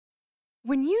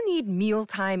When you need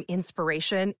mealtime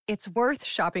inspiration, it's worth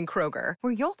shopping Kroger,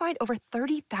 where you'll find over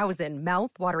 30,000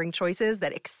 mouth-watering choices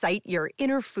that excite your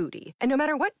inner foodie. And no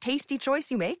matter what tasty choice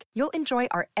you make, you'll enjoy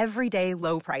our everyday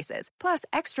low prices, plus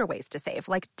extra ways to save,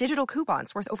 like digital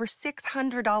coupons worth over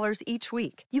 $600 each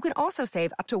week. You can also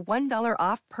save up to $1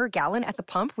 off per gallon at the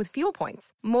pump with fuel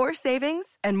points. More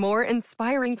savings and more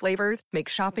inspiring flavors make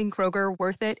shopping Kroger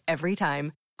worth it every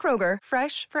time. Kroger,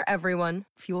 fresh for everyone.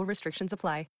 Fuel restrictions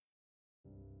apply.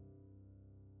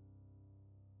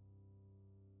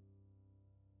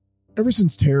 Ever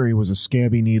since Terry was a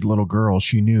scabby-kneed little girl,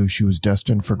 she knew she was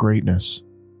destined for greatness.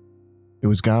 It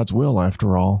was God's will,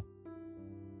 after all.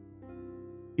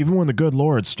 Even when the good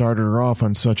Lord started her off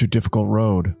on such a difficult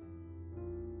road,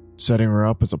 setting her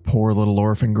up as a poor little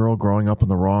orphan girl growing up on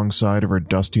the wrong side of her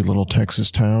dusty little Texas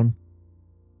town,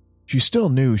 she still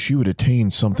knew she would attain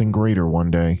something greater one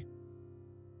day.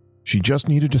 She just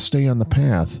needed to stay on the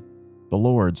path the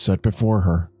Lord set before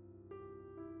her.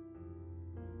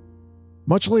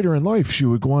 Much later in life, she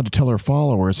would go on to tell her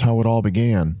followers how it all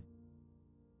began.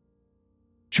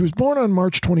 She was born on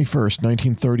March 21st,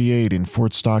 1938 in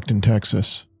Fort Stockton,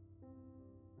 Texas.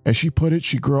 As she put it,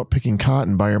 she grew up picking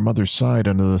cotton by her mother's side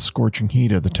under the scorching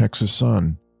heat of the Texas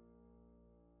sun.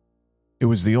 It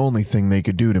was the only thing they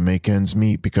could do to make ends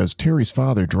meet because Terry's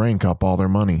father drank up all their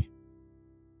money.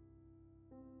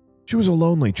 She was a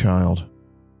lonely child.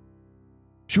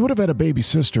 She would have had a baby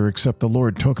sister, except the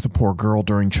Lord took the poor girl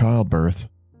during childbirth.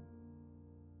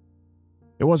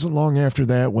 It wasn't long after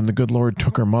that when the good Lord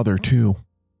took her mother, too.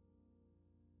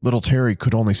 Little Terry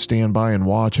could only stand by and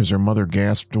watch as her mother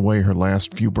gasped away her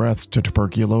last few breaths to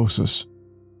tuberculosis.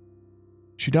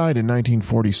 She died in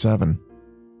 1947.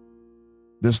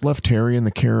 This left Terry in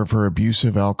the care of her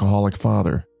abusive, alcoholic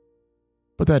father.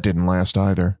 But that didn't last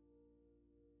either.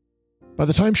 By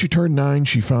the time she turned 9,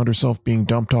 she found herself being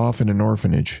dumped off in an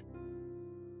orphanage.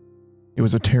 It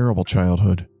was a terrible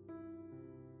childhood.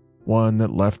 One that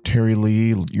left Terry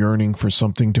Lee yearning for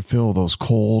something to fill those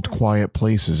cold, quiet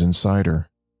places inside her.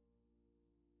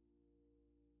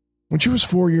 When she was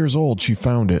 4 years old, she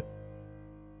found it.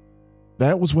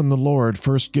 That was when the Lord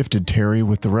first gifted Terry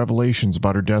with the revelations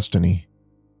about her destiny.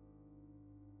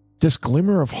 This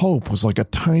glimmer of hope was like a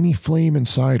tiny flame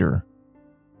inside her.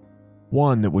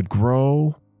 One that would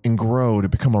grow and grow to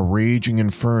become a raging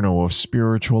inferno of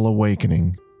spiritual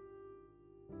awakening.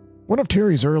 One of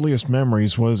Terry's earliest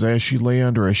memories was as she lay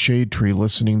under a shade tree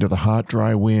listening to the hot,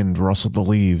 dry wind rustle the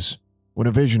leaves, when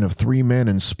a vision of 3 men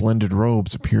in splendid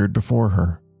robes appeared before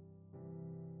her.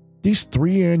 These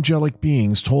 3 angelic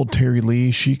beings told Terry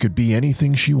Lee she could be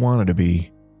anything she wanted to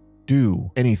be,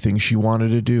 do anything she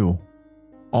wanted to do.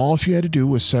 All she had to do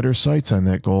was set her sights on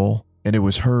that goal, and it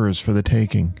was hers for the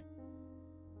taking.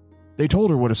 They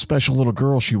told her what a special little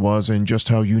girl she was and just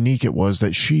how unique it was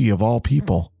that she, of all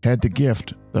people, had the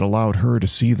gift that allowed her to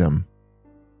see them.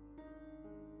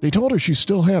 They told her she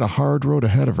still had a hard road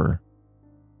ahead of her.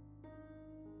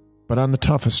 But on the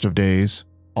toughest of days,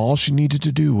 all she needed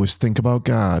to do was think about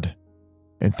God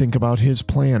and think about His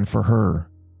plan for her.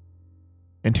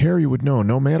 And Terry would know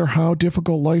no matter how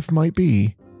difficult life might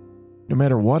be, no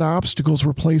matter what obstacles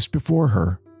were placed before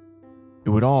her, it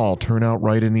would all turn out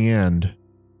right in the end.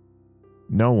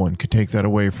 No one could take that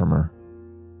away from her.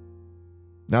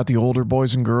 Not the older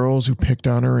boys and girls who picked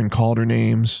on her and called her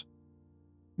names.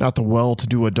 Not the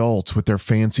well-to-do adults with their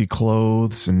fancy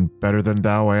clothes and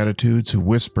better-than-thou attitudes who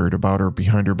whispered about her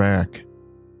behind her back.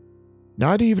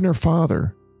 Not even her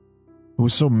father, who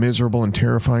was so miserable and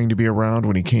terrifying to be around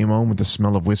when he came home with the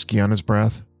smell of whiskey on his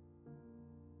breath.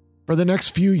 For the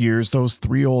next few years, those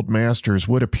 3 old masters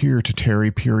would appear to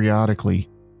Terry periodically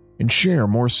and share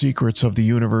more secrets of the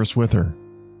universe with her.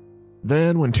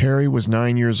 Then, when Terry was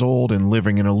 9 years old and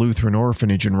living in a Lutheran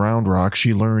orphanage in Round Rock,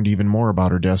 she learned even more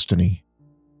about her destiny.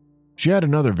 She had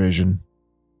another vision,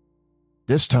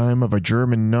 this time of a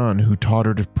German nun who taught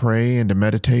her to pray and to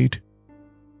meditate,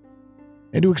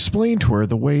 and to explain to her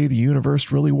the way the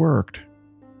universe really worked.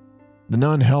 The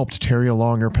nun helped Terry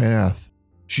along her path.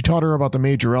 She taught her about the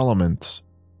major elements: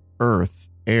 earth,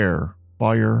 air,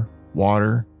 fire,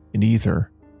 water, and ether.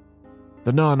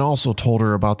 The nun also told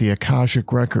her about the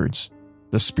Akashic Records,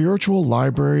 the spiritual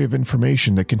library of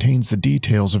information that contains the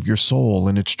details of your soul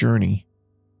and its journey.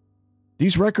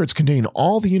 These records contain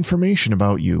all the information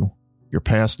about you, your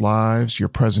past lives, your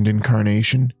present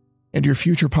incarnation, and your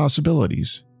future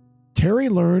possibilities. Terry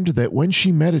learned that when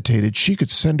she meditated, she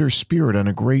could send her spirit on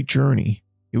a great journey.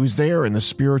 It was there in the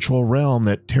spiritual realm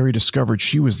that Terry discovered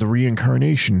she was the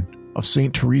reincarnation of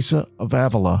Saint Teresa of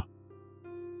Avila,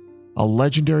 a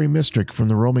legendary mystic from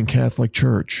the Roman Catholic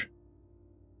Church.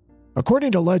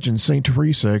 According to legend, St.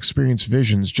 Teresa experienced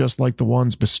visions just like the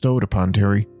ones bestowed upon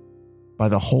Terry by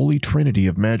the Holy Trinity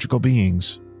of magical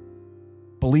beings.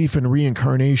 Belief in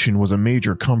reincarnation was a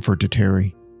major comfort to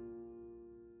Terry.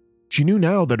 She knew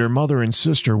now that her mother and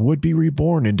sister would be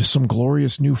reborn into some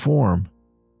glorious new form,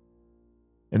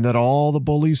 and that all the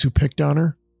bullies who picked on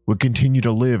her would continue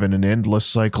to live in an endless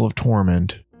cycle of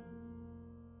torment.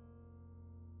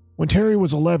 When Terry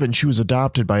was 11, she was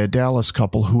adopted by a Dallas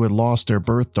couple who had lost their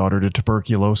birth daughter to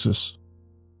tuberculosis.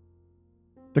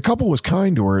 The couple was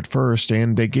kind to her at first,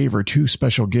 and they gave her 2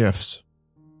 special gifts.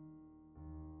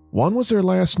 One was their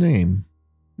last name,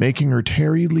 making her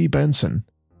Terry Lee Benson.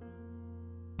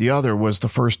 The other was the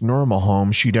first normal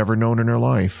home she'd ever known in her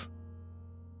life.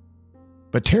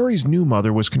 But Terry's new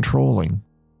mother was controlling,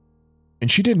 and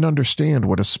she didn't understand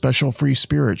what a special free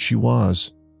spirit she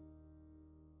was.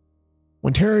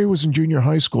 When Terry was in junior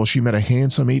high school, she met a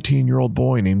handsome 18-year-old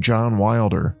boy named John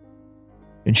Wilder,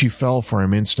 and she fell for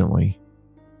him instantly.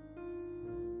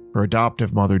 Her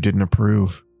adoptive mother didn't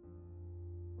approve.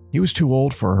 He was too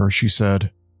old for her, she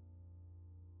said.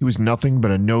 He was nothing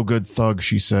but a no-good thug,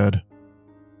 she said.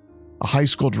 A high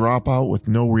school dropout with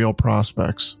no real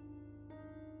prospects.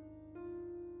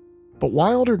 But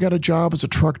Wilder got a job as a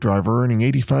truck driver earning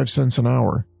 85 cents an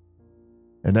hour,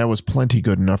 and that was plenty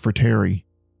good enough for Terry,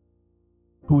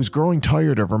 who was growing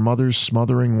tired of her mother's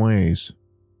smothering ways.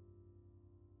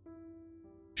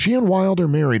 She and Wilder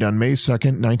married on May 2,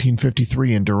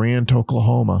 1953 in Durant,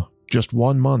 Oklahoma, just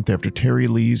 1 month after Terry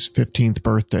Lee's 15th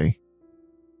birthday.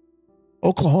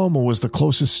 Oklahoma was the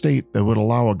closest state that would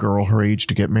allow a girl her age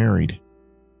to get married.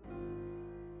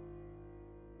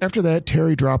 After that,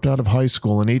 Terry dropped out of high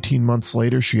school, and 18 months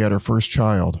later she had her first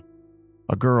child,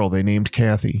 a girl they named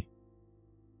Kathy.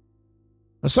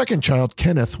 A second child,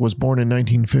 Kenneth, was born in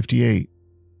 1958.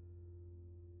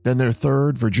 Then their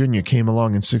third, Virginia, came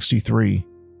along in 1963.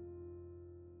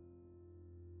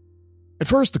 At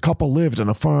first, the couple lived on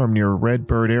a farm near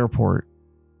Redbird Airport.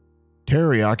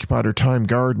 Terry occupied her time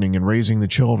gardening and raising the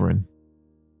children.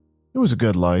 It was a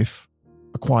good life,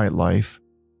 a quiet life.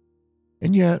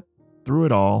 And yet, through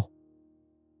it all,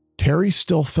 Terry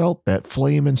still felt that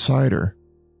flame inside her,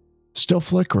 still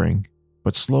flickering,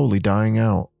 but slowly dying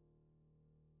out.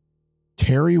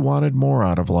 Terry wanted more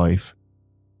out of life.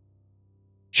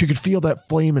 She could feel that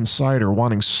flame inside her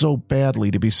wanting so badly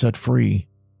to be set free.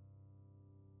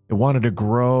 It wanted to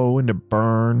grow and to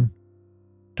burn,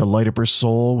 to light up her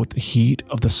soul with the heat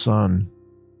of the sun.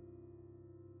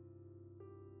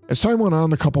 As time went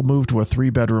on, the couple moved to a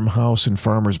 3-bedroom house in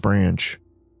Farmers Branch.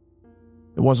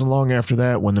 It wasn't long after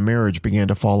that when the marriage began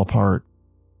to fall apart.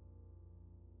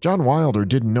 John Wilder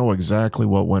didn't know exactly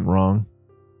what went wrong.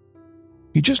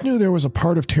 He just knew there was a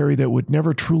part of Terry that would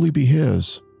never truly be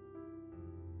his.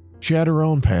 She had her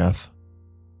own path,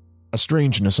 a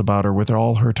strangeness about her with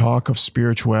all her talk of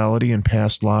spirituality and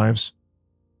past lives.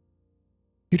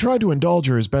 He tried to indulge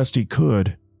her as best he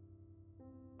could,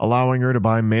 allowing her to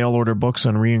buy mail-order books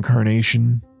on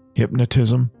reincarnation,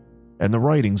 hypnotism, and the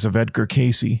writings of Edgar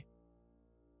Cayce.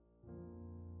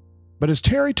 But as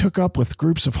Terry took up with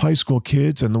groups of high school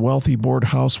kids and the wealthy bored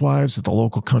housewives at the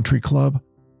local country club,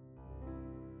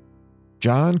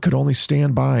 John could only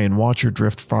stand by and watch her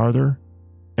drift farther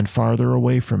and farther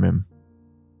away from him.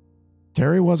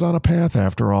 Terry was on a path,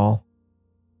 after all.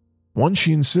 One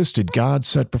she insisted God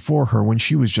set before her when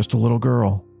she was just a little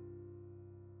girl.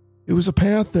 It was a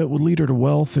path that would lead her to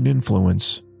wealth and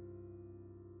influence.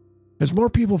 As more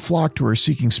people flocked to her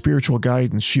seeking spiritual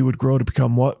guidance, she would grow to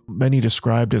become what many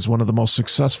described as one of the most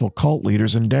successful cult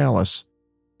leaders in Dallas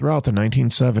throughout the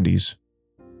 1970s.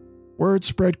 Word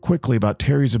spread quickly about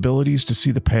Terry's abilities to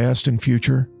see the past and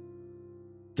future,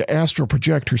 to astral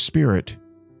project her spirit,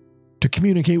 to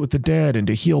communicate with the dead, and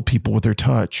to heal people with her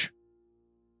touch.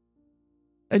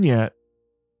 And yet,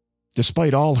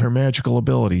 despite all her magical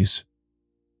abilities,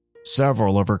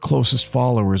 several of her closest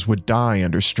followers would die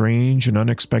under strange and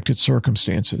unexpected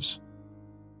circumstances.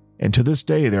 And to this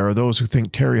day, there are those who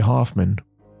think Terry Hoffman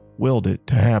willed it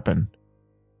to happen.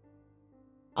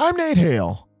 I'm Nate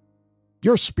Hale,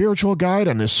 your spiritual guide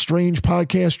on this strange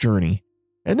podcast journey,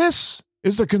 and this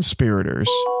is The Conspirators.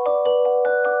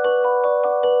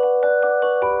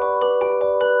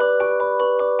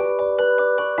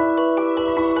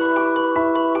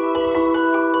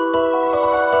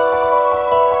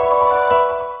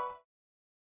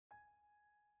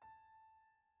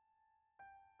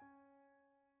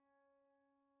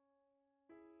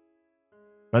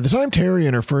 By the time Terry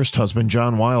and her first husband,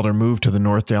 John Wilder, moved to the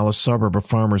North Dallas suburb of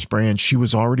Farmers Branch, she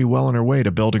was already well on her way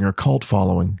to building her cult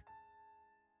following.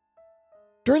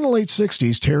 During the late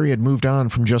 60s, Terry had moved on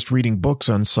from just reading books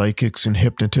on psychics and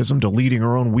hypnotism to leading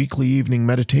her own weekly evening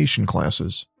meditation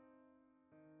classes.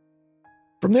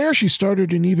 From there, she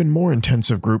started an even more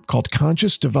intensive group called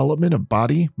Conscious Development of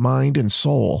Body, Mind, and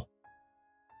Soul.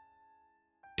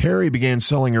 Terry began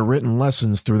selling her written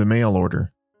lessons through the mail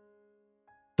order.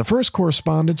 The first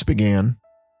correspondence began,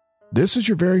 "This is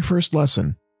your very first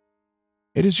lesson.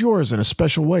 It is yours in a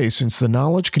special way since the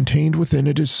knowledge contained within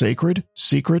it is sacred,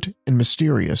 secret, and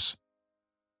mysterious.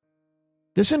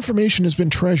 This information has been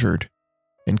treasured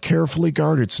and carefully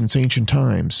guarded since ancient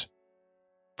times,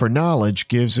 for knowledge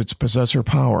gives its possessor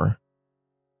power.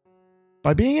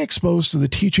 By being exposed to the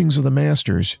teachings of the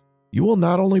masters, you will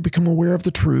not only become aware of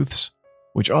the truths,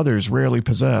 which others rarely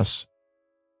possess,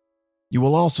 you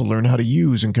will also learn how to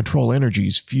use and control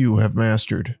energies few have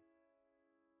mastered."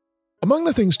 Among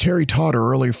the things Terry taught her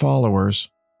early followers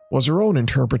was her own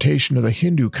interpretation of the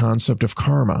Hindu concept of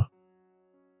karma.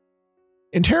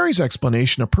 In Terry's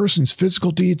explanation, a person's physical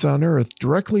deeds on Earth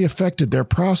directly affected their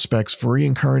prospects for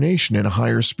reincarnation in a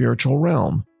higher spiritual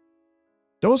realm.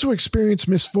 Those who experienced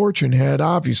misfortune had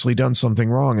obviously done something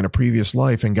wrong in a previous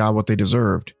life and got what they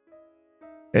deserved.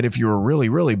 And if you were really,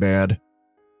 really bad,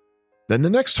 then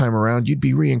the next time around you'd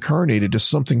be reincarnated as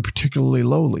something particularly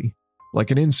lowly,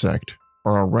 like an insect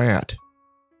or a rat.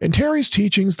 In Terry's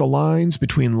teachings, the lines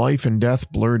between life and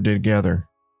death blurred together.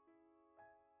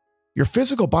 Your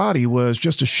physical body was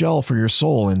just a shell for your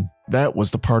soul, and that was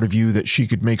the part of you that she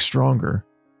could make stronger.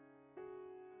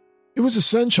 It was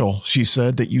essential, she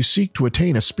said, that you seek to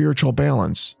attain a spiritual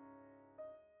balance,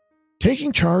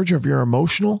 taking charge of your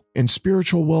emotional and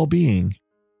spiritual well-being,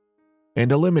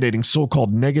 and eliminating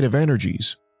so-called negative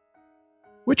energies,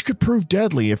 which could prove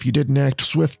deadly if you didn't act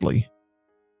swiftly.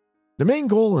 The main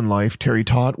goal in life, Terry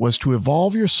taught, was to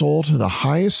evolve your soul to the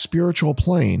highest spiritual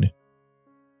plane,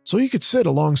 so you could sit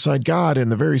alongside God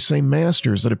and the very same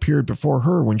masters that appeared before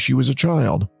her when she was a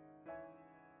child.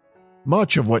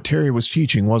 Much of what Terry was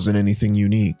teaching wasn't anything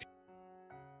unique.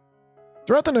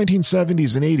 Throughout the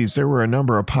 1970s and 80s, there were a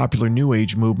number of popular New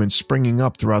Age movements springing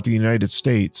up throughout the United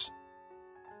States,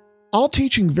 all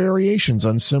teaching variations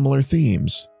on similar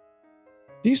themes.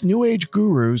 These New Age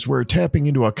gurus were tapping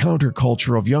into a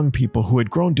counterculture of young people who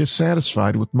had grown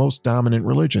dissatisfied with most dominant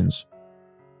religions,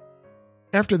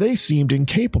 after they seemed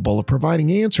incapable of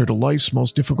providing answer to life's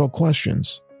most difficult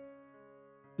questions.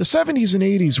 The 70s and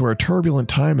 80s were a turbulent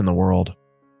time in the world.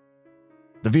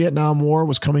 The Vietnam War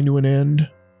was coming to an end.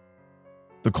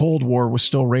 The Cold War was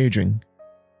still raging.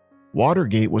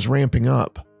 Watergate was ramping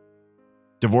up.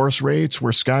 Divorce rates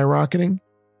were skyrocketing.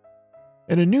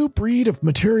 And a new breed of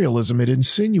materialism had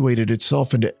insinuated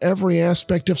itself into every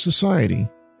aspect of society.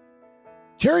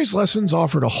 Terry's lessons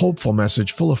offered a hopeful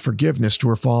message full of forgiveness to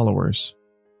her followers.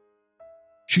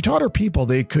 She taught her people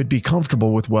they could be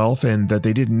comfortable with wealth and that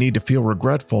they didn't need to feel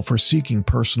regretful for seeking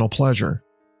personal pleasure.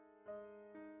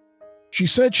 She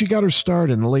said she got her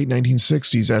start in the late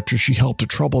 1960s after she helped a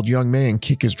troubled young man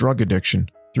kick his drug addiction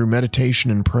through meditation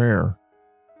and prayer.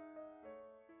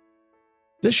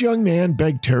 This young man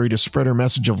begged Terry to spread her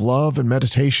message of love and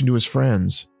meditation to his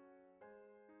friends.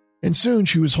 And soon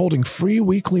she was holding free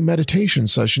weekly meditation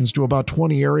sessions to about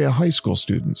 20 area high school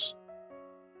students.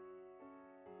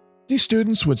 These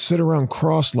students would sit around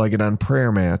cross-legged on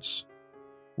prayer mats,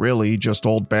 really just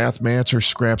old bath mats or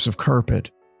scraps of carpet,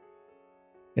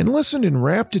 and listened in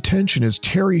rapt attention as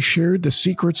Terry shared the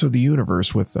secrets of the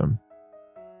universe with them.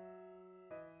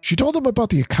 She told them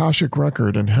about the Akashic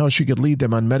Record and how she could lead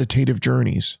them on meditative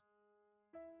journeys.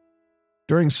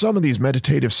 During some of these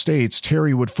meditative states,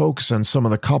 Terry would focus on some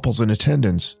of the couples in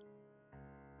attendance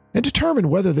and determine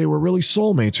whether they were really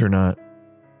soulmates or not.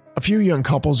 A few young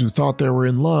couples who thought they were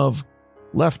in love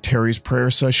left Terry's prayer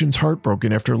sessions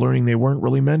heartbroken after learning they weren't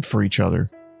really meant for each other.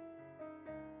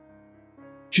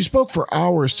 She spoke for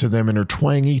hours to them in her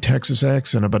twangy Texas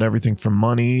accent about everything from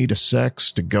money to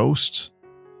sex to ghosts.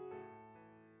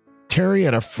 Terry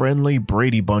had a friendly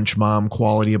Brady Bunch mom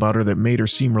quality about her that made her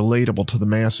seem relatable to the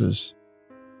masses.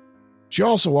 She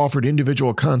also offered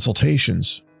individual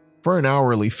consultations, for an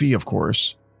hourly fee of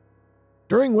course,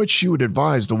 during which she would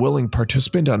advise the willing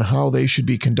participant on how they should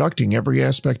be conducting every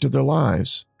aspect of their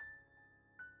lives.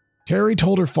 Terry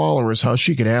told her followers how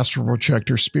she could astral project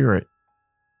her spirit.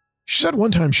 She said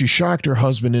one time she shocked her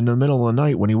husband in the middle of the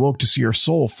night when he woke to see her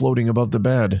soul floating above the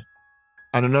bed.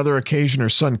 On another occasion, her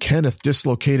son Kenneth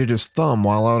dislocated his thumb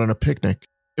while out on a picnic.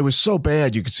 It was so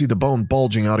bad you could see the bone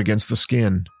bulging out against the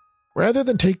skin. Rather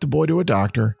than take the boy to a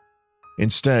doctor,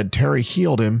 instead, Terry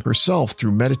healed him herself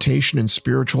through meditation and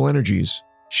spiritual energies.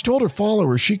 She told her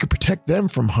followers she could protect them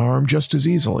from harm just as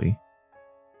easily.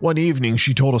 One evening,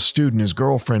 she told a student his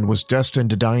girlfriend was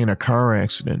destined to die in a car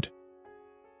accident.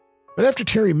 But after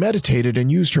Terry meditated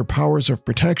and used her powers of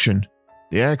protection,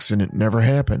 the accident never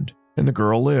happened, and the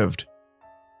girl lived.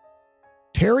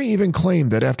 Terry even claimed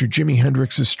that after Jimi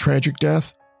Hendrix's tragic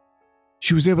death,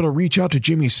 she was able to reach out to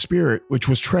Jimmy's spirit, which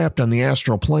was trapped on the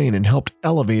astral plane, and helped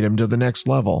elevate him to the next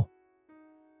level.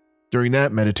 During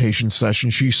that meditation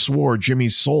session, she swore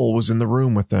Jimmy's soul was in the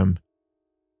room with them.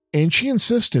 And she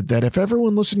insisted that if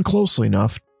everyone listened closely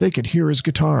enough, they could hear his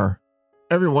guitar.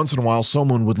 Every once in a while,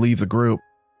 someone would leave the group.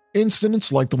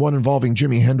 Incidents like the one involving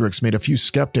Jimi Hendrix made a few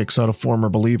skeptics out of former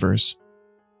believers.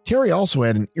 Terry also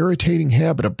had an irritating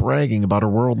habit of bragging about her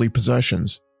worldly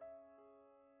possessions,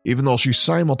 even though she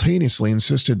simultaneously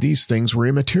insisted these things were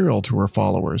immaterial to her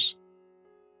followers.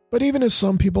 But even as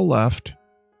some people left,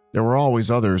 there were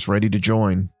always others ready to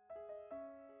join.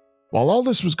 While all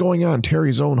this was going on,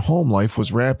 Terry's own home life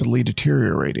was rapidly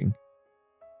deteriorating.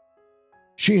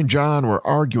 She and John were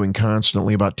arguing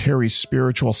constantly about Terry's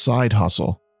spiritual side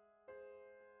hustle.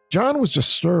 John was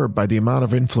disturbed by the amount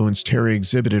of influence Terry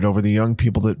exhibited over the young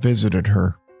people that visited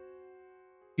her.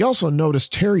 He also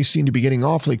noticed Terry seemed to be getting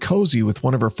awfully cozy with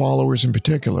one of her followers in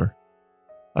particular,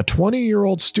 a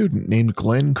 20-year-old student named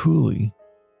Glenn Cooley.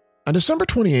 On December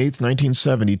 28,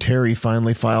 1970, Terry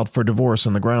finally filed for divorce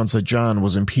on the grounds that John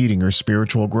was impeding her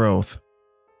spiritual growth.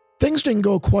 Things didn't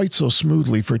go quite so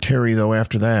smoothly for Terry, though,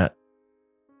 after that.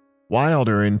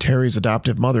 Wilder and Terry's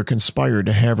adoptive mother conspired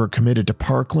to have her committed to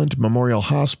Parkland Memorial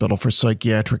Hospital for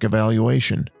psychiatric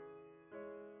evaluation.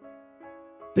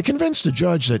 They convinced a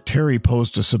judge that Terry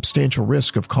posed a substantial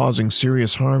risk of causing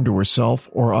serious harm to herself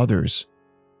or others.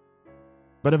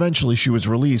 But eventually she was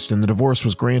released and the divorce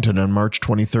was granted on March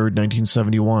 23,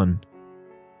 1971.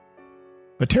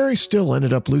 But Terry still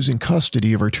ended up losing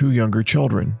custody of her two younger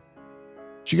children.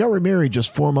 She got remarried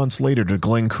just 4 months later to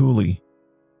Glenn Cooley.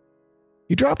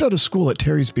 He dropped out of school at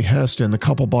Terry's behest and the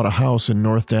couple bought a house in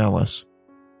North Dallas.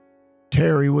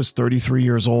 Terry was 33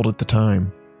 years old at the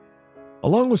time.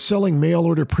 Along with selling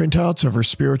mail-order printouts of her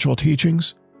spiritual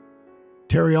teachings,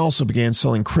 Terry also began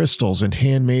selling crystals and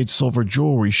handmade silver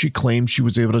jewelry she claimed she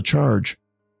was able to charge,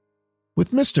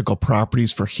 with mystical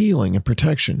properties for healing and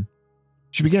protection.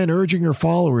 She began urging her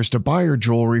followers to buy her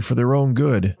jewelry for their own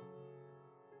good.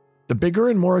 The bigger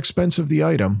and more expensive the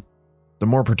item, the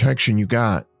more protection you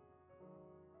got.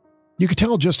 You could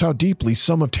tell just how deeply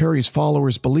some of Terry's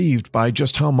followers believed by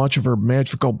just how much of her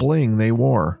magical bling they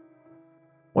wore.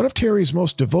 One of Terry's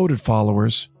most devoted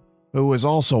followers, who was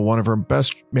also one of her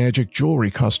best magic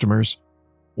jewelry customers,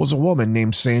 was a woman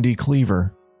named Sandy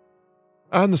Cleaver.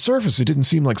 On the surface, it didn't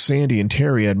seem like Sandy and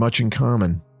Terry had much in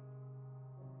common.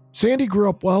 Sandy grew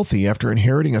up wealthy after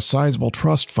inheriting a sizable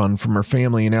trust fund from her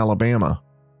family in Alabama,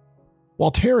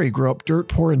 while Terry grew up dirt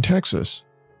poor in Texas.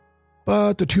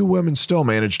 But the two women still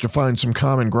managed to find some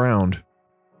common ground.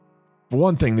 For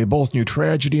one thing, they both knew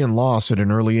tragedy and loss at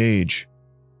an early age.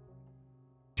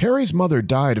 Terry's mother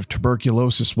died of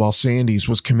tuberculosis while Sandy's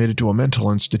was committed to a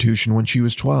mental institution when she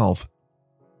was 12.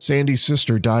 Sandy's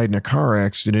sister died in a car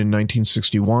accident in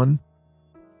 1961,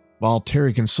 while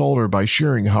Terry consoled her by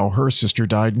sharing how her sister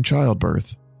died in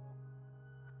childbirth.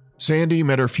 Sandy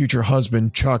met her future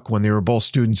husband, Chuck, when they were both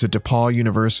students at DePaul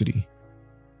University.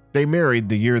 They married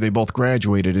the year they both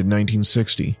graduated in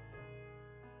 1960.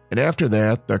 And after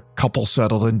that, the couple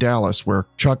settled in Dallas, where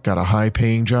Chuck got a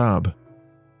high-paying job.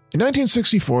 In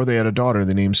 1964, they had a daughter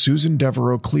named Susan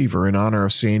Devereaux Cleaver in honor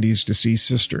of Sandy's deceased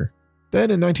sister.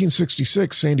 Then in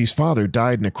 1966, Sandy's father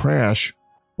died in a crash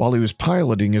while he was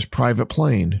piloting his private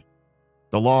plane.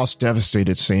 The loss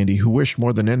devastated Sandy, who wished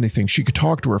more than anything she could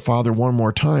talk to her father one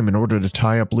more time in order to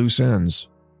tie up loose ends.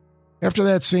 After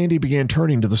that, Sandy began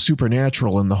turning to the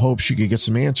supernatural in the hope she could get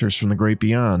some answers from the great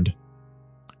beyond.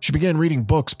 She began reading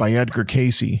books by Edgar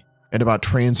Cayce and about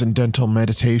transcendental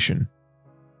meditation.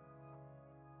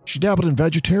 She dabbled in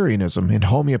vegetarianism and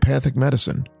homeopathic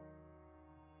medicine.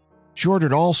 She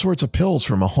ordered all sorts of pills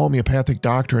from a homeopathic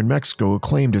doctor in Mexico who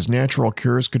claimed his natural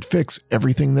cures could fix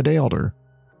everything that ailed her.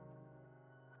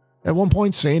 At one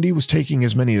point, Sandy was taking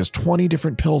as many as 20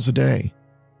 different pills a day.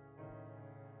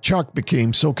 Chuck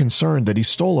became so concerned that he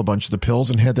stole a bunch of the pills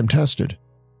and had them tested.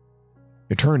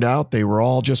 It turned out they were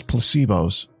all just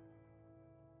placebos.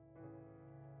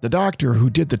 The doctor who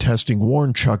did the testing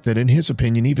warned Chuck that in his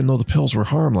opinion, even though the pills were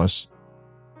harmless,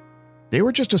 they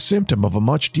were just a symptom of a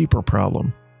much deeper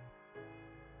problem.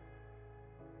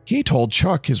 He told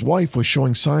Chuck his wife was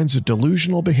showing signs of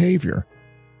delusional behavior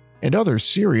and other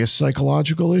serious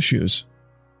psychological issues.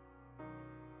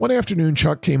 One afternoon,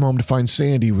 Chuck came home to find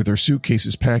Sandy with her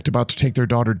suitcases packed about to take their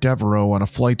daughter Devereaux on a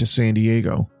flight to San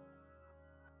Diego.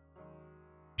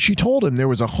 She told him there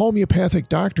was a homeopathic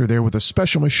doctor there with a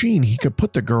special machine he could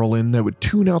put the girl in that would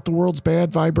tune out the world's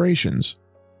bad vibrations.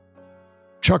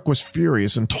 Chuck was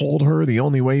furious and told her the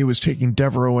only way he was taking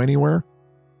Devereaux anywhere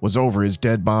was over his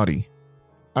dead body.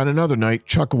 On another night,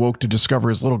 Chuck awoke to discover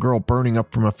his little girl burning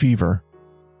up from a fever.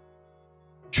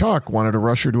 Chuck wanted to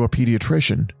rush her to a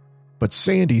pediatrician, but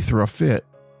Sandy threw a fit,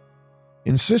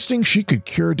 insisting she could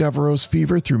cure Devereaux's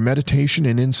fever through meditation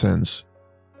and incense.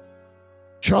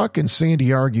 Chuck and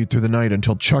Sandy argued through the night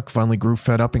until Chuck finally grew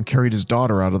fed up and carried his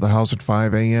daughter out of the house at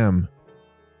 5 a.m.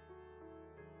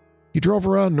 He drove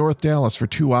around North Dallas for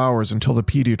 2 hours until the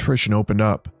pediatrician opened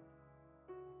up.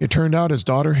 It turned out his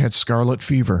daughter had scarlet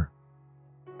fever.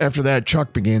 After that,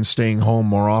 Chuck began staying home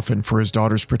more often for his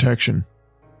daughter's protection.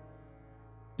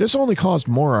 This only caused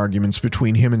more arguments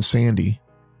between him and Sandy.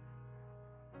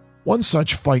 One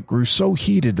such fight grew so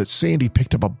heated that Sandy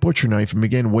picked up a butcher knife and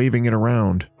began waving it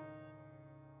around.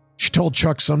 She told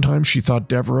Chuck sometimes she thought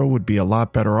Devereaux would be a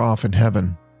lot better off in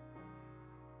heaven.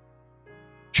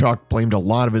 Chuck blamed a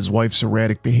lot of his wife's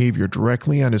erratic behavior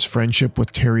directly on his friendship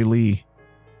with Terry Lee.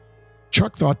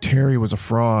 Chuck thought Terry was a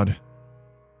fraud.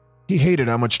 He hated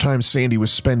how much time Sandy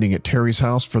was spending at Terry's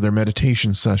house for their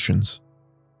meditation sessions.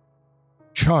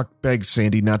 Chuck begged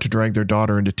Sandy not to drag their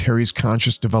daughter into Terry's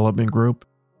conscious development group,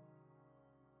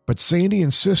 but Sandy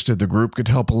insisted the group could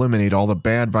help eliminate all the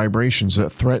bad vibrations that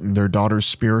threatened their daughter's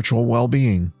spiritual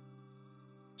well-being.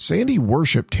 Sandy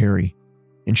worshipped Terry,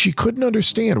 and she couldn't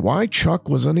understand why Chuck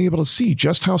was unable to see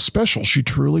just how special she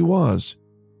truly was.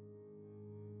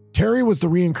 Terry was the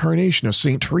reincarnation of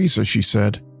St. Teresa, she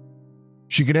said.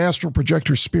 She could astral project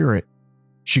her spirit.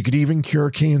 She could even cure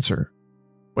cancer.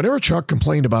 Whenever Chuck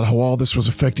complained about how all this was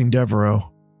affecting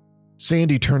Devereaux,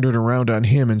 Sandy turned it around on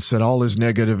him and said all his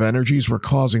negative energies were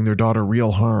causing their daughter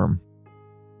real harm.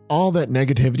 All that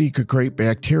negativity could create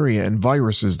bacteria and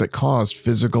viruses that caused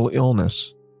physical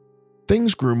illness.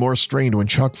 Things grew more strained when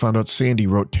Chuck found out Sandy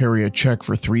wrote Terry a check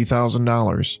for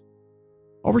 $3,000.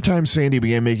 Over time, Sandy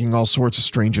began making all sorts of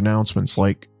strange announcements,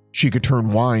 like she could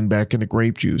turn wine back into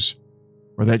grape juice,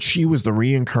 or that she was the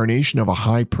reincarnation of a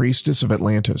high priestess of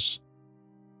Atlantis.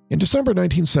 In December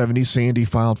 1970, Sandy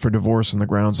filed for divorce on the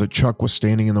grounds that Chuck was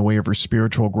standing in the way of her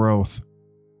spiritual growth.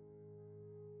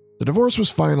 The divorce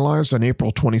was finalized on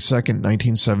April 22,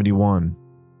 1971.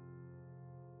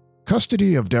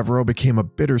 Custody of Devereaux became a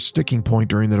bitter sticking point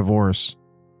during the divorce.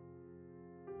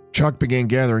 Chuck began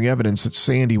gathering evidence that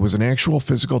Sandy was an actual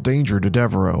physical danger to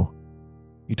Devereaux.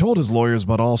 He told his lawyers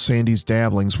about all Sandy's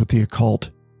dabblings with the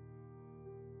occult,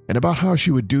 and about how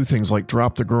she would do things like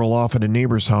drop the girl off at a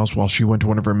neighbor's house while she went to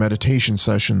one of her meditation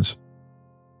sessions,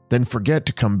 then forget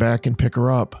to come back and pick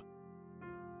her up.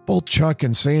 Both Chuck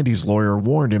and Sandy's lawyer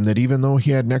warned him that even though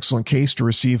he had an excellent case to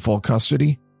receive full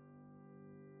custody,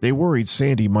 they worried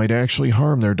Sandy might actually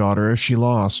harm their daughter if she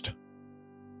lost.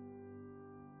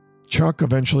 Chuck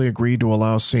eventually agreed to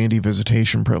allow Sandy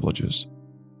visitation privileges.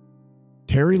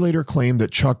 Terry later claimed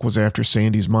that Chuck was after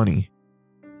Sandy's money,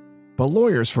 but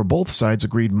lawyers for both sides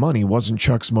agreed money wasn't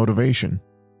Chuck's motivation.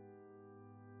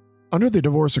 Under the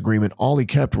divorce agreement, all he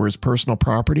kept were his personal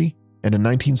property and a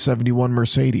 1971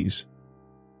 Mercedes.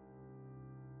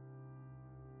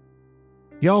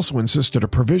 He also insisted a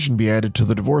provision be added to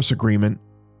the divorce agreement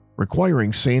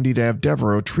requiring Sandy to have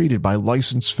Devereaux treated by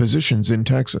licensed physicians in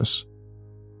Texas.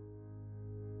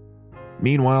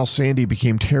 Meanwhile, Sandy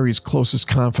became Terry's closest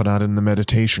confidant in the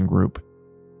meditation group.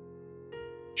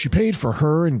 She paid for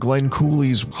her and Glenn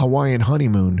Cooley's Hawaiian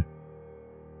honeymoon,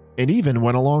 and even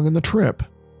went along on the trip,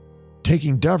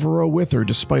 taking Devereaux with her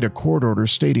despite a court order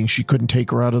stating she couldn't take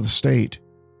her out of the state.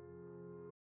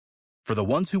 For the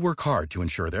ones who work hard to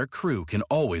ensure their crew can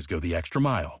always go the extra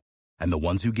mile, and the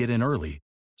ones who get in early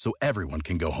so everyone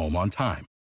can go home on time,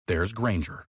 there's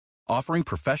Grainger, offering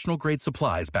professional-grade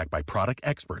supplies backed by product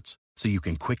experts so you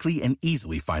can quickly and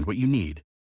easily find what you need.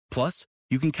 Plus,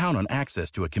 you can count on access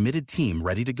to a committed team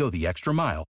ready to go the extra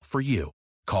mile for you.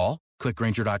 Call, click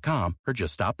Grainger.com, or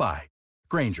just stop by.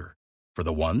 Grainger, for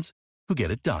the ones who get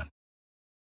it done.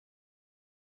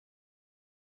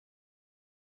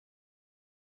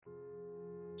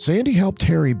 Sandy helped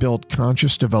Terry build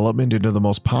conscious development into the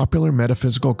most popular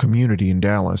metaphysical community in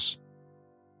Dallas.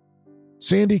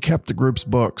 Sandy kept the group's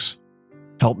books,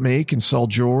 helped make and sell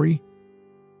jewelry,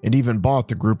 and even bought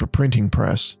the group a printing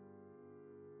press.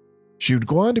 She would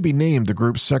go on to be named the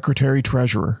group's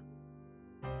secretary-treasurer.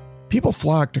 People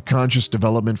flocked to conscious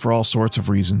development for all sorts of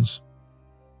reasons.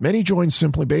 Many joined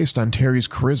simply based on Terry's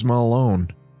charisma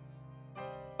alone.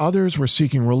 Others were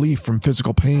seeking relief from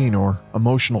physical pain or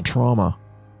emotional trauma,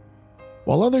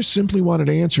 while others simply wanted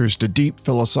answers to deep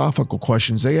philosophical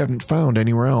questions they hadn't found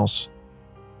anywhere else.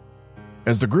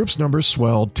 As the group's numbers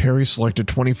swelled, Terry selected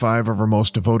 25 of her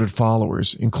most devoted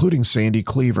followers, including Sandy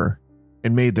Cleaver,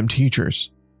 and made them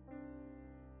teachers.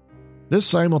 This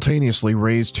simultaneously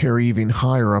raised Terry even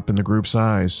higher up in the group's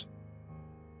eyes.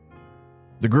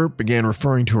 The group began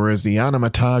referring to her as the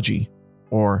Anamataji,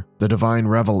 or the Divine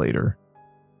Revelator.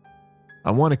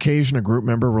 On one occasion, a group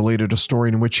member related a story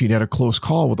in which he'd had a close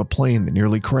call with a plane that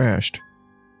nearly crashed.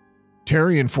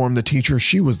 Terry informed the teacher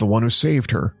she was the one who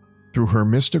saved her through her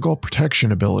mystical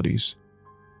protection abilities.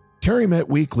 Terry met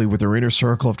weekly with her inner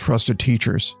circle of trusted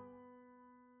teachers.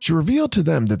 She revealed to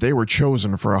them that they were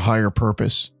chosen for a higher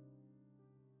purpose.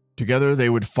 Together, they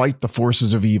would fight the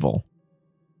forces of evil.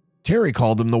 Terry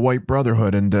called them the White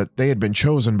Brotherhood, and that they had been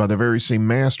chosen by the very same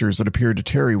masters that appeared to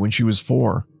Terry when she was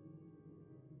 4.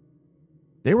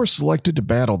 They were selected to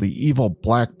battle the evil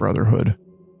Black Brotherhood,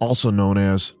 also known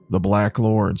as the Black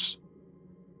Lords.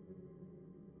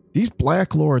 These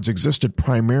Black Lords existed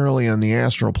primarily on the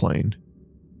astral plane.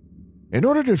 In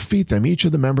order to defeat them, each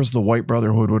of the members of the White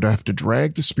Brotherhood would have to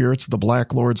drag the spirits of the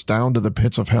Black Lords down to the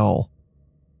pits of hell,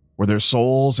 where their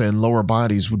souls and lower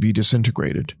bodies would be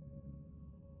disintegrated.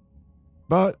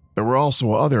 But there were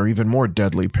also other, even more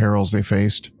deadly perils they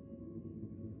faced.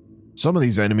 Some of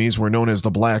these enemies were known as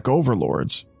the Black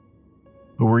Overlords,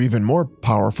 who were even more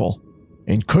powerful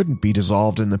and couldn't be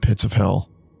dissolved in the pits of hell.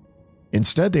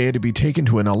 Instead, they had to be taken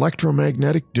to an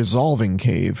electromagnetic dissolving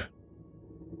cave.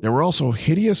 There were also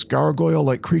hideous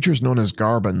gargoyle-like creatures known as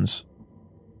Garbans.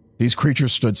 These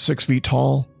creatures stood 6 feet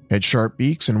tall, had sharp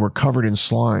beaks, and were covered in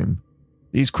slime.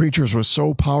 These creatures were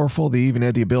so powerful they even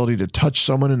had the ability to touch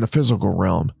someone in the physical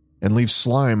realm and leave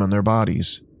slime on their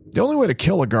bodies. The only way to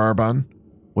kill a Garban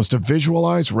was to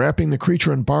visualize wrapping the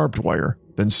creature in barbed wire,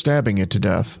 then stabbing it to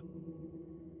death.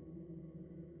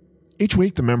 Each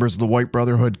week, the members of the White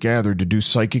Brotherhood gathered to do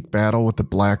psychic battle with the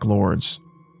Black Lords.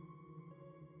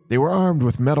 They were armed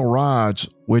with metal rods,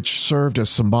 which served as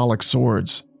symbolic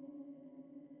swords.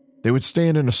 They would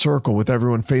stand in a circle with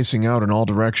everyone facing out in all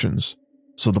directions,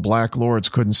 so the Black Lords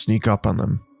couldn't sneak up on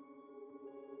them.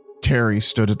 Terry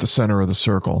stood at the center of the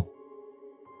circle.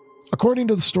 According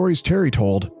to the stories Terry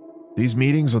told, these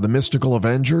meetings of the mystical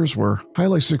Avengers were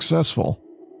highly successful.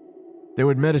 They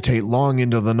would meditate long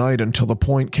into the night until the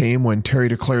point came when Terry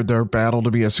declared their battle to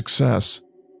be a success.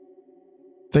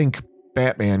 Think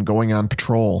Batman going on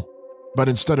patrol, but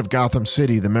instead of Gotham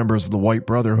City, the members of the White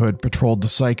Brotherhood patrolled the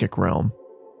psychic realm.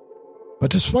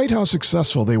 But despite how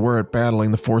successful they were at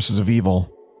battling the forces of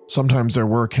evil, sometimes there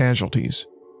were casualties.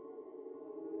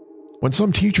 When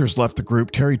some teachers left the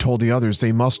group, Terry told the others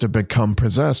they must have become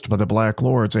possessed by the Black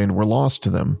Lords and were lost to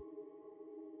them.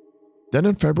 Then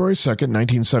on February 2nd,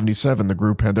 1977, the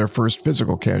group had their first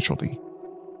physical casualty.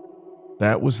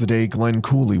 That was the day Glenn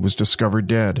Cooley was discovered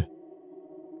dead.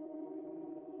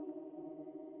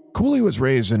 Cooley was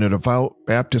raised in a devout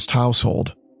Baptist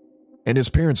household, and his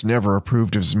parents never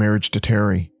approved of his marriage to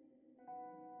Terry.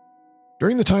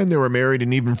 During the time they were married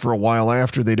and even for a while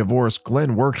after they divorced,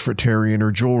 Glenn worked for Terry in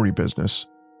her jewelry business,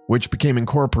 which became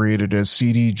incorporated as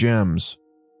CD Gems.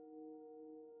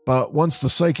 But once the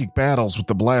psychic battles with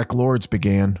the Black Lords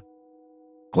began,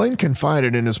 Glenn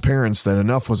confided in his parents that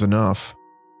enough was enough.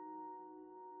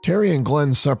 Terry and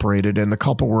Glenn separated and the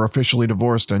couple were officially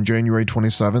divorced on January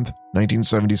 27,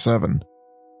 1977.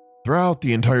 Throughout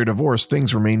the entire divorce,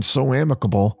 things remained so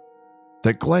amicable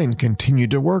that Glenn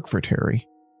continued to work for Terry.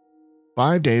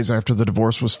 5 days after the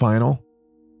divorce was final,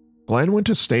 Glenn went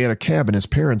to stay at a cabin his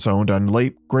parents owned on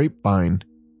Lake Grapevine,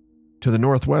 to the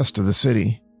northwest of the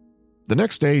city. The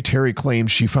next day, Terry claimed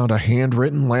she found a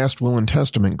handwritten last will and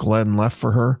testament Glenn left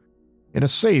for her in a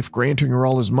safe granting her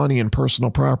all his money and personal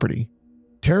property.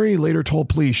 Terry later told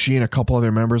police she and a couple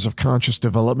other members of Conscious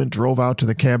Development drove out to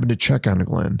the cabin to check on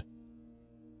Glenn,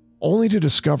 only to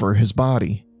discover his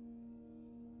body.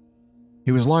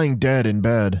 He was lying dead in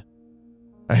bed.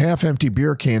 A half-empty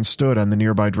beer can stood on the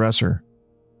nearby dresser.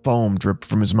 Foam dripped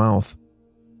from his mouth.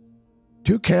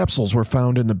 2 capsules were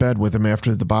found in the bed with him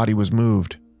after the body was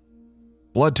moved.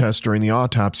 Blood tests during the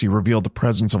autopsy revealed the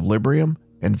presence of Librium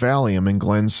and Valium in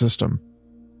Glenn's system.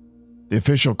 The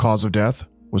official cause of death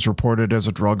was reported as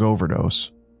a drug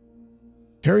overdose.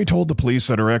 Terry told the police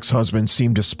that her ex-husband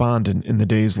seemed despondent in the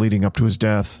days leading up to his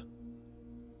death.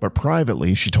 But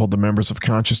privately, she told the members of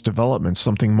Conscious Development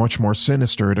something much more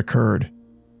sinister had occurred.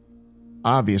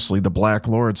 Obviously, the Black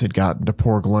Lords had gotten to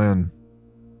poor Glenn.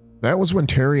 That was when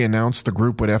Terry announced the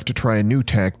group would have to try a new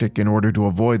tactic in order to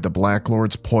avoid the Black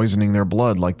Lords poisoning their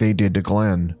blood like they did to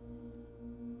Glenn.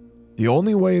 The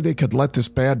only way they could let this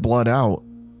bad blood out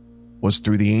was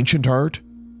through the ancient art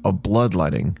of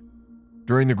bloodletting.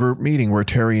 During the group meeting where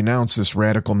Terry announced this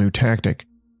radical new tactic,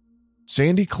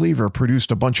 Sandy Cleaver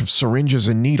produced a bunch of syringes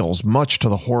and needles, much to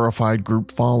the horrified group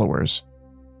followers.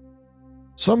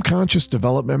 Some conscious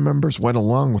development members went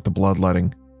along with the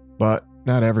bloodletting, but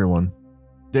not everyone.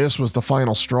 This was the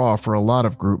final straw for a lot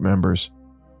of group members.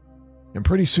 And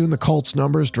pretty soon the cult's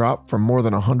numbers dropped from more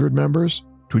than 100 members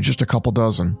to just a couple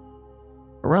dozen.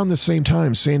 Around the same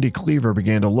time, Sandy Cleaver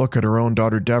began to look at her own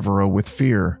daughter Devereaux with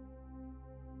fear.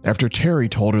 After Terry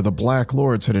told her the Black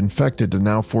Lords had infected the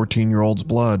now 14-year-old's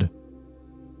blood.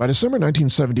 By December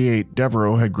 1978,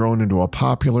 Devereaux had grown into a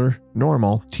popular,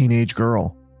 normal teenage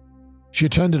girl. She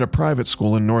attended a private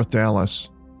school in North Dallas.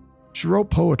 She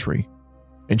wrote poetry,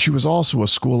 and she was also a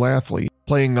school athlete,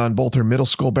 playing on both her middle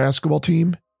school basketball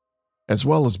team, as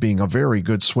well as being a very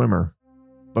good swimmer.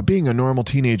 But being a normal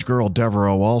teenage girl,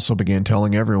 Devereaux also began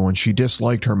telling everyone she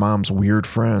disliked her mom's weird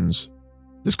friends.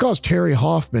 This caused Terry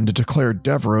Hoffman to declare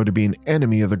Devereaux to be an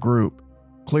enemy of the group.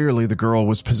 Clearly, the girl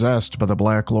was possessed by the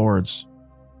Black Lords.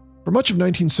 For much of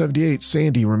 1978,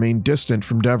 Sandy remained distant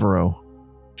from Devereaux.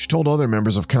 She told other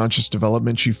members of Conscious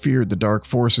Development she feared the dark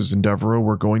forces in Devereaux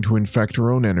were going to infect her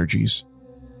own energies.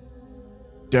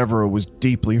 Devereaux was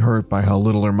deeply hurt by how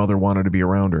little her mother wanted to be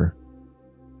around her.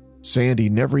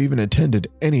 Sandy never even attended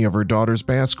any of her daughter's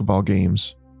basketball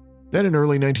games. Then in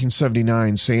early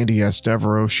 1979, Sandy asked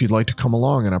Devereaux if she'd like to come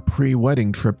along on a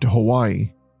pre-wedding trip to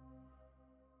Hawaii.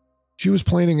 She was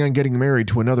planning on getting married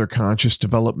to another Conscious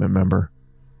Development member.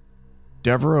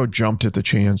 Devereaux jumped at the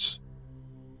chance.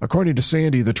 According to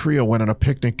Sandy, the trio went on a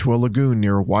picnic to a lagoon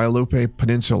near Wailupe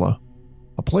Peninsula,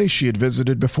 a place she had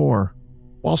visited before,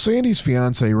 while Sandy's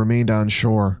fiancé remained on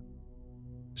shore.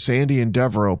 Sandy and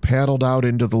Devereaux paddled out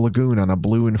into the lagoon on a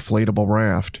blue inflatable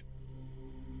raft.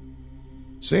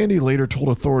 Sandy later told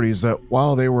authorities that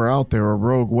while they were out there, a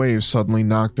rogue wave suddenly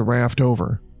knocked the raft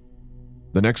over.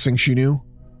 The next thing she knew,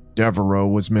 Devereaux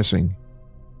was missing.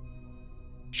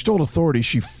 She told authorities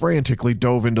she frantically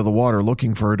dove into the water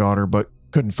looking for her daughter, but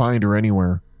couldn't find her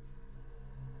anywhere.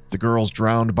 The girl's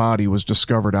drowned body was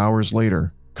discovered hours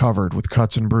later, covered with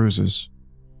cuts and bruises.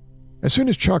 As soon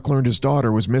as Chuck learned his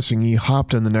daughter was missing, he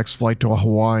hopped on the next flight to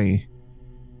Hawaii.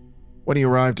 When he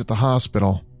arrived at the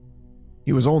hospital,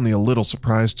 he was only a little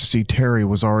surprised to see Terry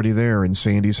was already there in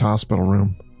Sandy's hospital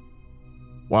room.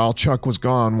 While Chuck was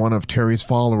gone, one of Terry's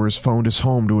followers phoned his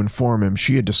home to inform him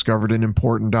she had discovered an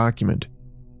important document,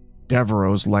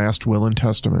 Devereaux's last will and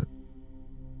testament.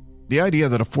 The idea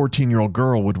that a 14-year-old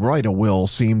girl would write a will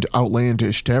seemed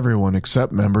outlandish to everyone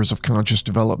except members of Conscious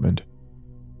Development.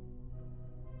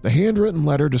 The handwritten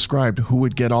letter described who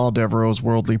would get all Devereaux's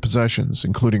worldly possessions,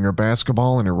 including her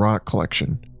basketball and her rock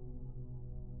collection.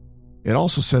 It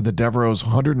also said that Devereaux's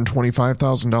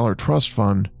 $125,000 trust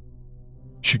fund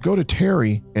should go to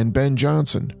Terry and Ben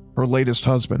Johnson, her latest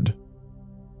husband.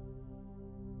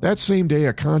 That same day,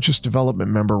 a Conscious Development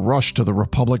member rushed to the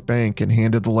Republic Bank and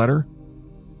handed the letter,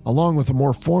 along with a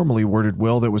more formally worded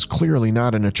will that was clearly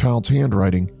not in a child's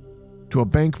handwriting, to a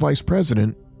bank vice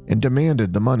president and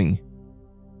demanded the money.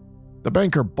 The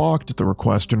banker balked at the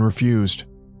request and refused.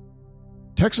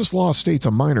 Texas law states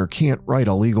a minor can't write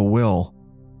a legal will.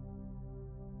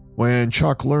 When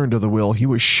Chuck learned of the will, he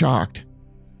was shocked.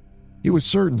 He was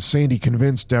certain Sandy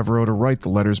convinced Devereaux to write the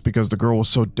letters because the girl was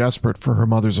so desperate for her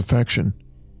mother's affection.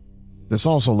 This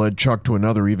also led Chuck to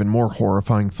another even more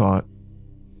horrifying thought,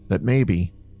 that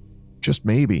maybe, just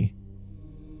maybe,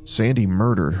 Sandy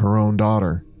murdered her own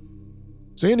daughter.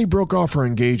 Sandy broke off her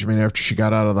engagement after she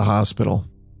got out of the hospital.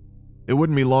 It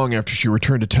wouldn't be long after she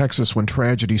returned to Texas when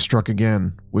tragedy struck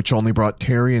again, which only brought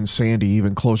Terry and Sandy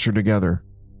even closer together.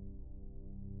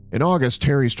 In August,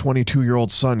 Terry's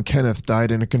 22-year-old son Kenneth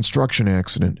died in a construction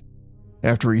accident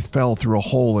after he fell through a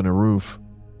hole in a roof.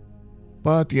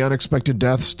 But the unexpected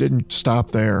deaths didn't stop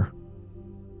there.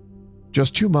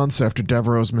 Just 2 months after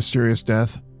Devereaux's mysterious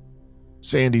death,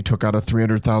 Sandy took out a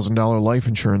 $300,000 life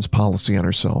insurance policy on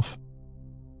herself.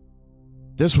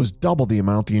 This was double the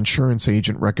amount the insurance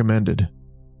agent recommended.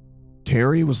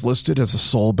 Terry was listed as a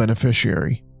sole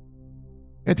beneficiary.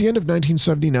 At the end of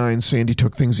 1979, Sandy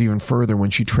took things even further when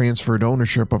she transferred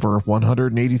ownership of her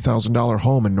 $180,000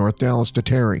 home in North Dallas to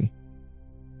Terry.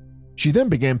 She then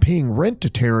began paying rent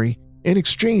to Terry in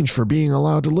exchange for being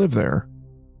allowed to live there.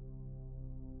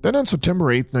 Then on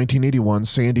September 8, 1981,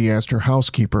 Sandy asked her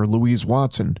housekeeper, Louise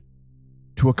Watson,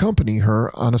 to accompany her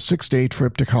on a 6-day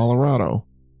trip to Colorado.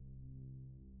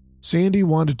 Sandy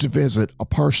wanted to visit a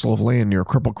parcel of land near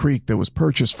Cripple Creek that was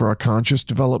purchased for a Conscious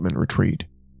Development retreat.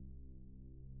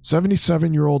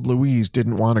 77-year-old Louise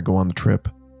didn't want to go on the trip,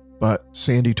 but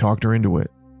Sandy talked her into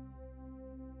it.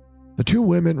 The two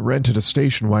women rented a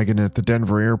station wagon at the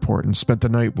Denver airport and spent the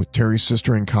night with Terry's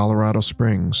sister in Colorado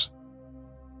Springs.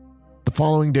 The The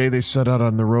following day, they set out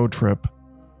on the road trip,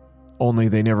 only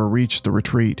they never reached the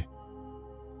retreat.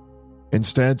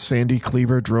 Instead, Sandy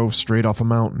Cleaver drove straight off a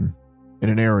mountain in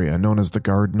an area known as the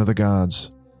Garden of the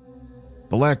Gods.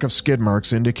 The lack of skid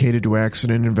marks indicated to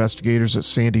accident investigators that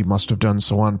Sandy must have done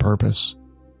so on purpose.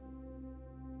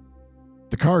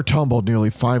 The car tumbled nearly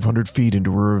 500 feet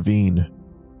into a ravine.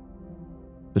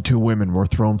 The two women were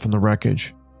thrown from the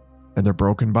wreckage, and their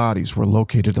broken bodies were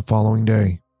located the following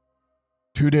day.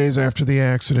 2 days after the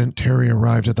accident, Terry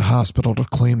arrived at the hospital to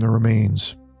claim the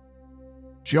remains.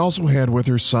 She also had with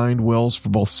her signed wills for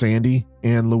both Sandy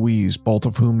and Louise, both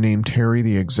of whom named Terry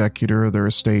the executor of their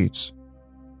estates.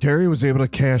 Terry was able to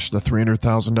cash the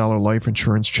 $300,000 life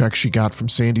insurance check she got from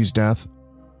Sandy's death,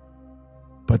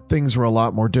 but things were a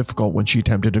lot more difficult when she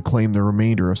attempted to claim the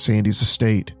remainder of Sandy's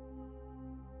estate.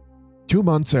 2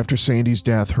 months after Sandy's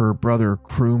death, her brother,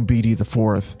 Croom Beatty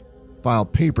IV,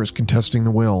 filed papers contesting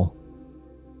the will.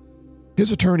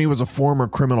 His attorney was a former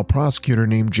criminal prosecutor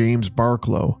named James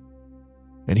Barklow,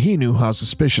 and he knew how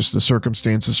suspicious the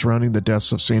circumstances surrounding the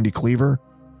deaths of Sandy Cleaver,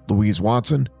 Louise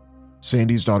Watson,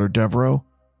 Sandy's daughter Devereaux,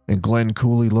 and Glenn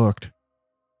Cooley looked.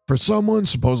 For someone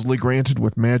supposedly granted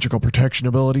with magical protection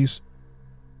abilities,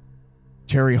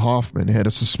 Terry Hoffman had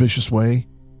a suspicious way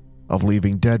of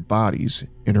leaving dead bodies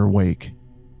in her wake.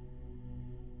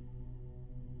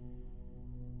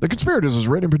 The Conspirators is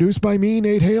written and produced by me,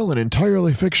 Nate Hale, an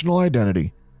entirely fictional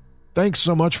identity. Thanks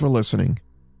so much for listening.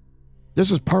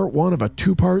 This is part 1 of a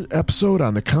 2-part episode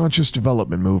on the conscious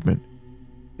development movement.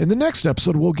 In the next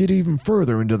episode, we'll get even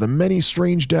further into the many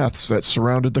strange deaths that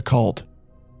surrounded the cult.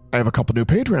 I have a couple new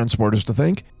Patreon supporters to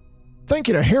thank. Thank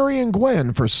you to Harry and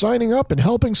Gwen for signing up and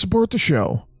helping support the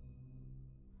show.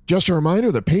 Just a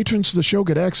reminder that patrons of the show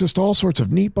get access to all sorts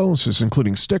of neat bonuses,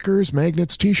 including stickers,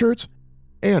 magnets, t-shirts,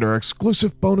 and our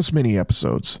exclusive bonus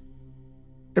mini-episodes.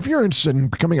 If you're interested in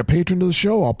becoming a patron of the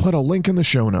show, I'll put a link in the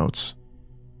show notes.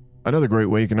 Another great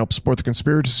way you can help support the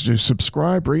Conspirators is to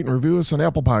subscribe, rate, and review us on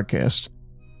Apple Podcasts.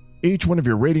 Each one of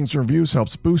your ratings and reviews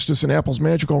helps boost us in Apple's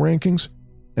magical rankings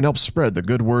and helps spread the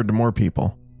good word to more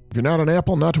people. If you're not on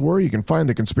Apple, not to worry, you can find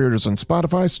the Conspirators on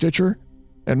Spotify, Stitcher,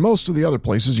 and most of the other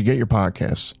places you get your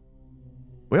podcasts.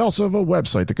 We also have a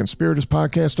website,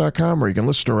 theconspiratorspodcast.com, where you can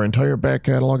listen to our entire back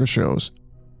catalog of shows.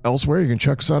 Elsewhere, you can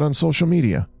check us out on social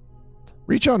media.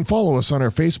 Reach out and follow us on our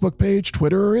Facebook page,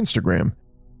 Twitter, or Instagram.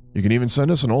 You can even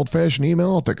send us an old-fashioned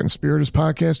email at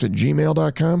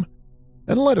theconspiratorspodcast@gmail.com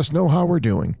and let us know how we're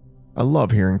doing. I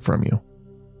love hearing from you.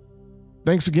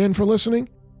 Thanks again for listening,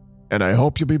 and I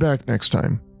hope you'll be back next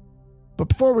time. But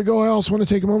before we go, I also want to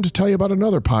take a moment to tell you about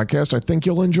another podcast I think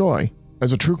you'll enjoy.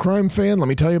 As a true crime fan, let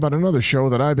me tell you about another show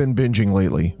that I've been binging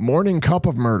lately, Morning Cup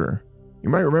of Murder. You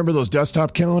might remember those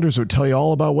desktop calendars that would tell you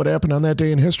all about what happened on that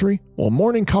day in history? Well,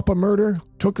 Morning Cup of Murder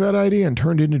took that idea and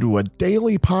turned it into a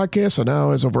daily podcast that now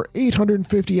has over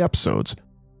 850 episodes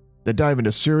that dive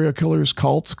into serial killers,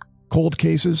 cults, cold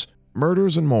cases,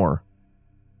 murders, and more.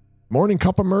 Morning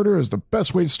Cup of Murder is the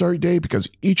best way to start your day because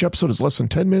each episode is less than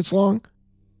 10 minutes long,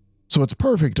 so it's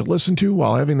perfect to listen to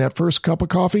while having that first cup of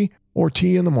coffee or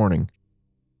tea in the morning.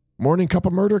 Morning Cup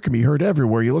of Murder can be heard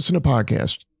everywhere you listen to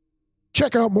podcasts.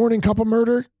 Check out Morning Cup of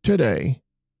Murder today.